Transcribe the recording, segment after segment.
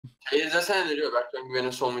İzlesene ne diyor Berkcan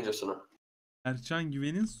Güven'in son videosunu. Berkcan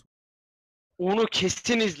Güven'in Onu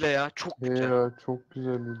kesin izle ya. Çok güzel. Ya çok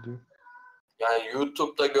güzel video. Yani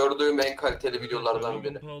YouTube'da gördüğüm en kaliteli videolardan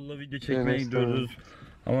biri. Paul'la video çekmeye gidiyoruz.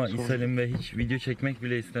 Ama İsa'nın ve hiç video çekmek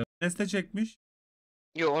bile istemiyorum. Neste çekmiş.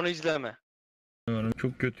 Yo onu izleme.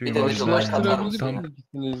 Çok kötüyüm. Bir de video başlatalım.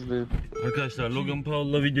 Arkadaşlar Logan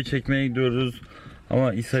Paul'la video çekmeye gidiyoruz.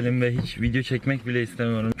 Ama İsa'nın ve hiç video çekmek bile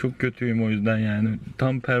istemiyorum. Çok kötüyüm o yüzden yani.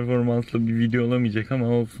 Tam performanslı bir video olamayacak ama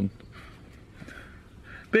olsun.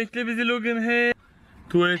 Bekle bizi Logan hey.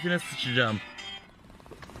 Tuvaletine sıçacağım.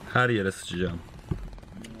 Her yere sıçacağım.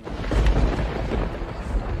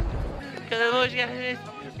 Kanalıma hoş geldiniz.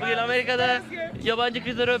 Bugün Amerika'da yabancı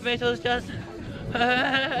kızları öpmeye çalışacağız.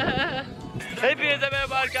 Hepinize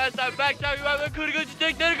merhaba arkadaşlar. Berkcan Güven ve Kırgın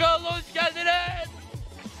Çiçekleri kanalına hoş geldiniz.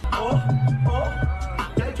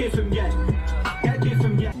 Gel keyfim gel. Gel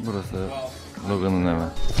keyfim gel. Burası Logan'ın evi.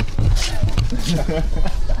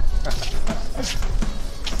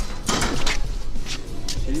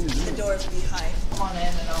 The door's behind. Come on in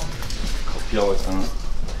and I'll... Kapıya baksana.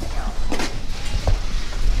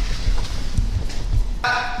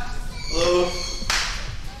 Hello.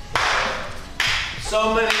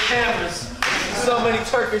 So many cameras. So many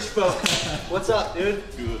Turkish folk. What's up, dude?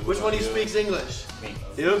 Good. Which one of you speaks English? Me.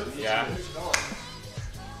 You? Yeah.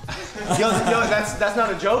 yo, that's not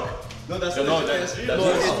a joke? No, that's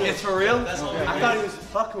it's for real? I thought he was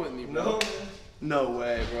fucking with me, bro. No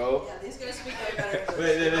way, bro. Yeah, these guys speak way better.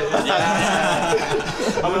 Wait.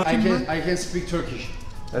 I can speak Turkish.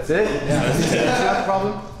 That's it? Yeah. Is that a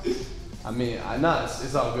problem? I mean,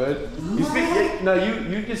 it's all good. You speak, no,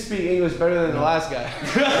 you can speak English better than the last guy.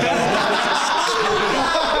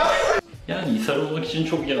 Yani ishal olmak için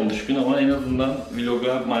çok yanlış gün ama en azından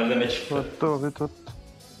vloga malzeme çıktı.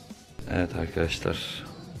 Evet arkadaşlar.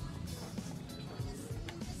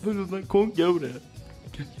 Buradan Kong gel buraya.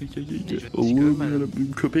 Gel. Allah'ım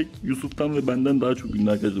yarabbim, köpek Yusuf'tan ve benden daha çok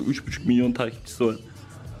ünlü arkadaşlar. 3,5 milyon takipçisi var.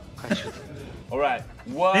 Kaç? Alright.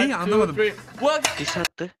 One, Neyi anlamadım. two, three. What? Diss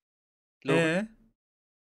attı.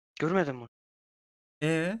 Görmedin mi?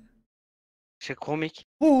 Şey komik.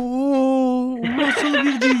 Oo, nasıl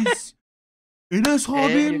bir diz? Enes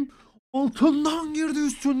abim altından girdi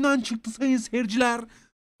üstünden çıktı sayın seyirciler.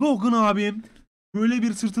 Logan abim böyle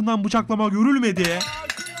bir sırtından bıçaklama görülmedi.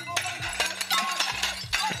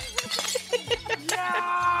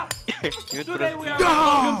 Today we are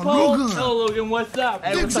Ya Logan. Logan. Hello Logan, what's up?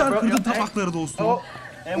 Ne güzel kırdın tabakları dostum.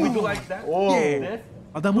 And we do like that. Yeah.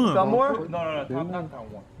 Adamı. Got more? No, top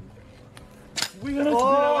one.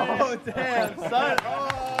 Oh, damn, son.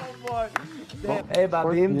 Oh, boy. Damn. Hey,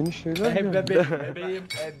 babim. Yeni şeyler Hey mi? bebeğim.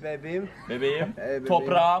 Hey, babim. Bebeğim. Hey,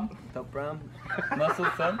 Toprağım. Toprağım.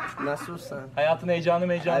 Nasılsın? Nasılsın? Hayatın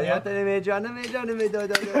heyecanı yok. Hayatın heyecanı.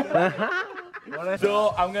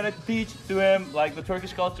 So I'm gonna teach to him like the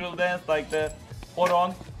Turkish cultural dance, like the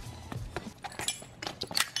horon.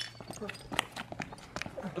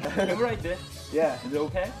 Right there. Yeah. Is it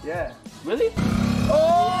okay? Yeah. Really?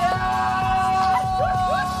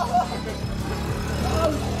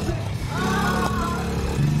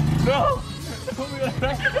 No!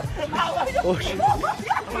 Oh shit.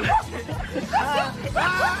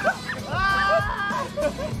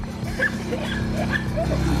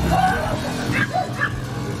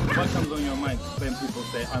 What comes on your mind when people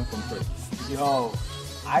say I'm from Turkey? Yo,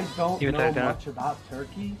 I don't Give it know that, much about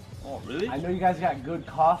Turkey. Oh, really? I know you guys got good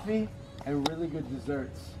coffee and really good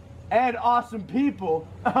desserts. And awesome people.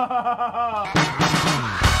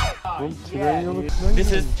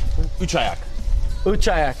 This is üç ayak. Üç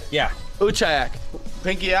ayak. Yeah. Üç ayak.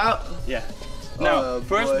 Pinky out. Yeah. Now, Oh,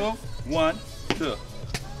 first boy. move, 1, 2.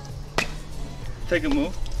 Take a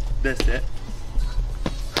move. That's it.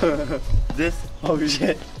 This. Oh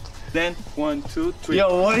shit. Then 1, 2, 3. Yo,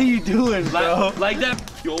 what are you doing, bro? Like that.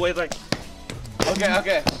 You always like.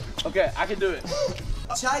 Okay, I can do it.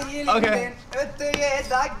 Okay. öteye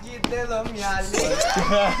da gidelim yani.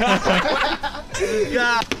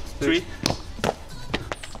 3.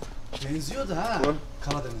 Benziyordu ha.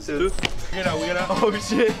 Karadeniz. 2. We're gonna. Oh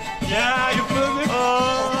shit. Yeah, you feel me?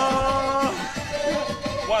 Oh.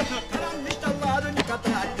 1, 2.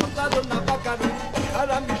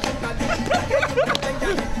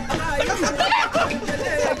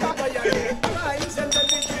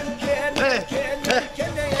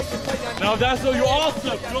 Now that's so you're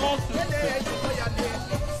awesome. You're awesome. I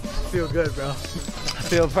feel good, bro. I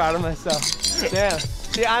feel proud of myself. Damn.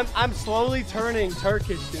 See, I'm slowly turning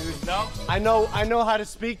Turkish, dude. No. I know how to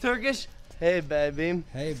speak Turkish. Hey, baby.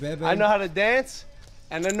 Hey, baby. I know how to dance,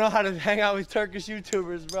 and I know how to hang out with Turkish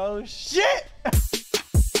YouTubers, bro. Shit!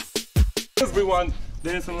 Everyone,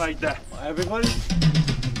 dancing like that. Everybody?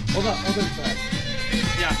 Hold on fast.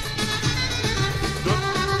 Yeah. Good.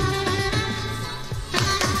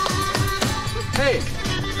 Hey!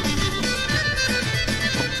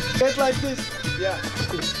 Get like this. Yeah.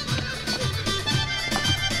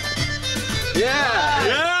 Yeah!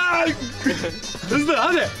 Yeah! Hızlı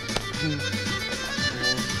hadi.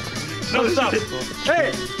 No, stop.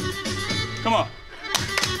 Hey! Come on.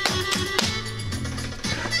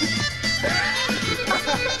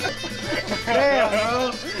 Damn,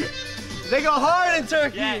 bro. They go hard in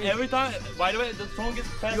Turkey. Yeah, every time. By the way, the song gets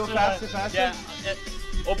faster. You go faster, faster? Yeah.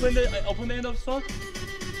 Open the end of the song.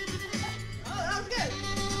 Oh,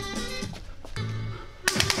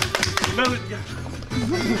 that was good.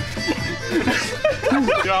 No,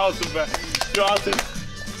 you're awesome, man. You're awesome.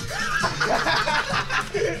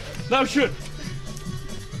 Now shoot.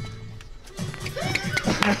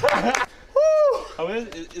 Oh,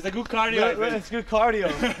 it's a good cardio. It's good cardio.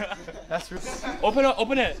 That's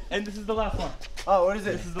Open it, and this is the last one. Oh, what is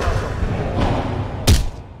it? This is the last one.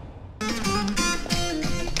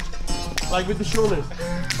 Like with the shoulders.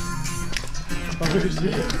 Oh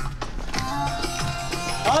shit.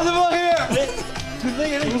 Hadi bakayım. Şurada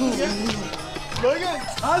gerek yok. Bakın.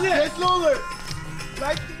 Hadi. Etli olur.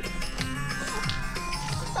 Bak.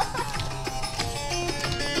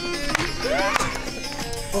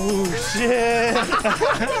 Oh shit.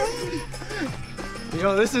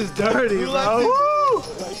 Yo, this is dirty, bro. Woo!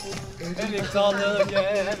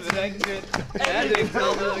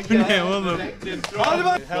 Ne oğlum? Hadi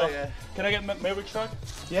bak. Hell yeah. Can I get Maverick Shark?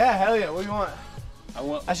 Yeah, hell yeah. What do you want?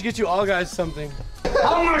 I should get you all guys something.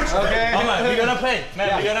 How much? Okay. Alright, we're gonna pay. Man,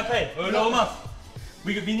 we're gonna pay. Öyle olmaz.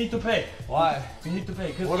 We need to pay. Why? We need to pay.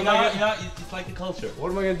 Because What you am I know, gonna- it's like a culture.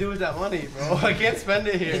 What am I gonna do with that money, bro? I can't spend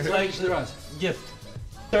it here. It's like gift.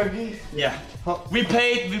 Turkey. Yeah. We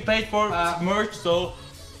paid for merch, so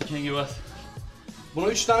you can give us.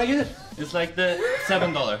 Buna 3 tane gelir. It's like the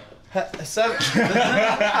 $7. Seven.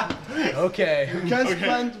 Okay. You can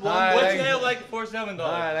spend one. What's it like for $7?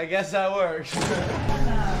 Alright, I guess that works.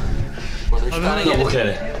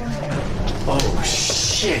 Okay. Oh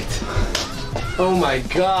shit. Oh my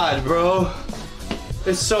god, bro.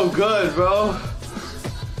 It's so good, bro.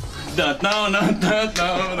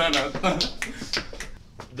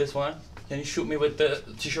 This one. Can you shoot me with the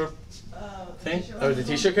t-shirt thing? Oh, the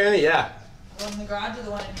t-shirt candy? Yeah. One in the garage or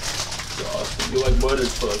the one in... You like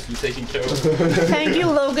murder's first. You're taking care of it. Thank you,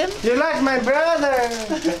 Logan. You're like my brother.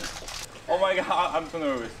 Oh my god, I'm so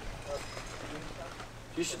nervous.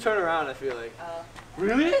 You should turn around, I feel like.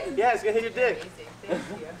 Really? Yeah, it's gonna hit your dick.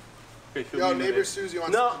 Thank you. Yo, neighbor Susie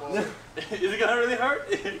wants No. some more. Is it gonna really hurt?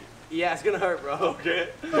 Yeah, it's gonna hurt, bro. Okay.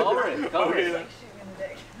 Cover it. Cover Okay. it. Like shooting in the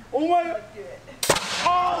dick. Oh my god. Do it.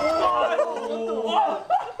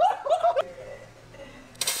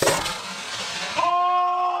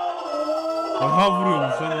 Aha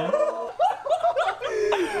vuruyormuş lan o.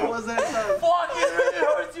 What was that sound? Fuck, it really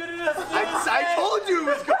hurts. You didn't see I told you it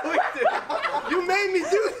was going to. You made me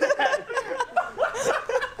do that.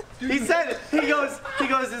 He said it. He goes,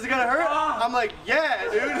 is it gonna hurt? I'm like, yeah,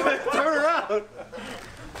 dude. Like, turn around.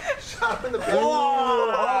 Shot him in the back.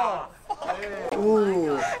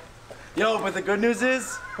 Ooh. Yo, but the good news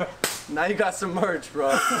is, now you got some merch, bro.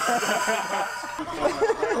 I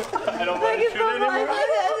don't want to shoot anymore.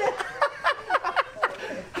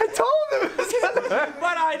 I told him it was gonna hurt.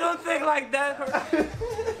 But I don't think like that hurt.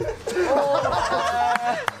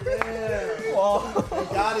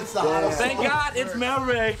 God, it's the hottest. Thank God it's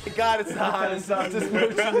Maverick. God, it's the hottest hottest merch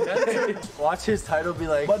in the day. Watch his title be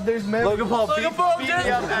like, But there's Logan Paul beat me up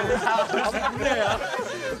just- at his house.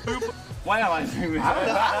 Why am I doing this? I don't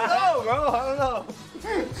know, bro. I don't know.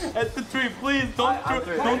 At the tree, please don't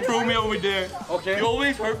throw me over there. Okay. You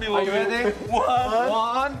always hurt me. Are you ready?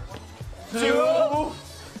 One, two,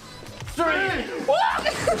 three.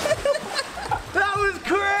 That was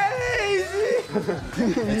crazy.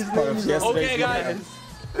 Okay, guys.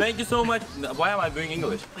 Thank you so much. Why am I doing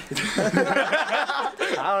English? I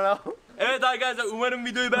don't know. Evet arkadaşlar, umarım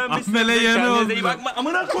videoyu beğenmişsinizdir. Ahmet'e yeni Kendinize iyi oldu. bakma.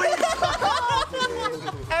 Amına koyayım.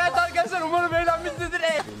 Evet arkadaşlar, umarım eğlenmişsinizdir.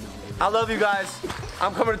 I love you guys.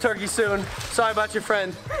 I'm coming to Turkey soon. Sorry about your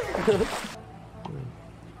friend.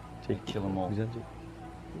 Kill them all. Is that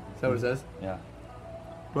what it says? Yeah.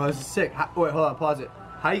 Bro, this is sick. Wait, hold on, pause it.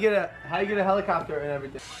 How you get a helicopter and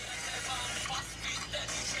everything?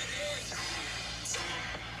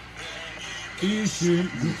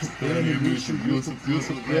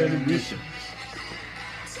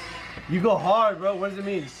 You go hard, bro. What does it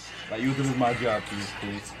mean? Like, this is my job,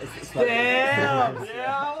 please. Damn!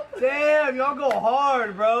 Damn, y'all go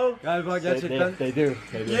hard, bro. Galiba gerçekten. They do.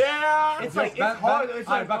 Yeah! It's like, it's hard. It's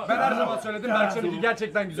Hayır like, bak ben her zaman söyledim Berkcan'ınki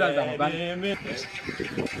gerçekten güzeldi ama ben.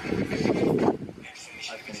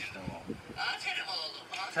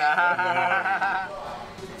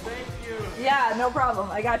 Yeah, no problem.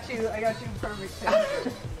 I got you perfect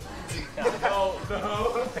too.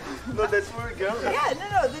 No, that's where we go. Yeah,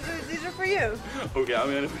 no, these are for you. Okay, I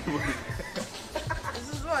mean,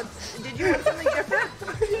 This is what, did you want something different?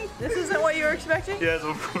 This isn't what you were expecting? yes,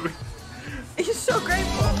 of course. He's so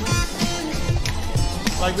grateful.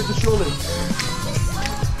 Like with the shoulders.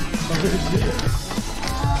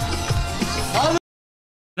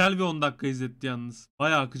 Güzel bir 10 dakika izletti yalnız.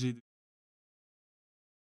 Bayağı akıcıydı.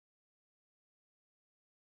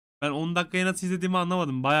 Ben 10 dakikayı nasıl izlediğimi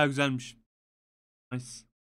anlamadım. Bayağı güzelmiş. Nice.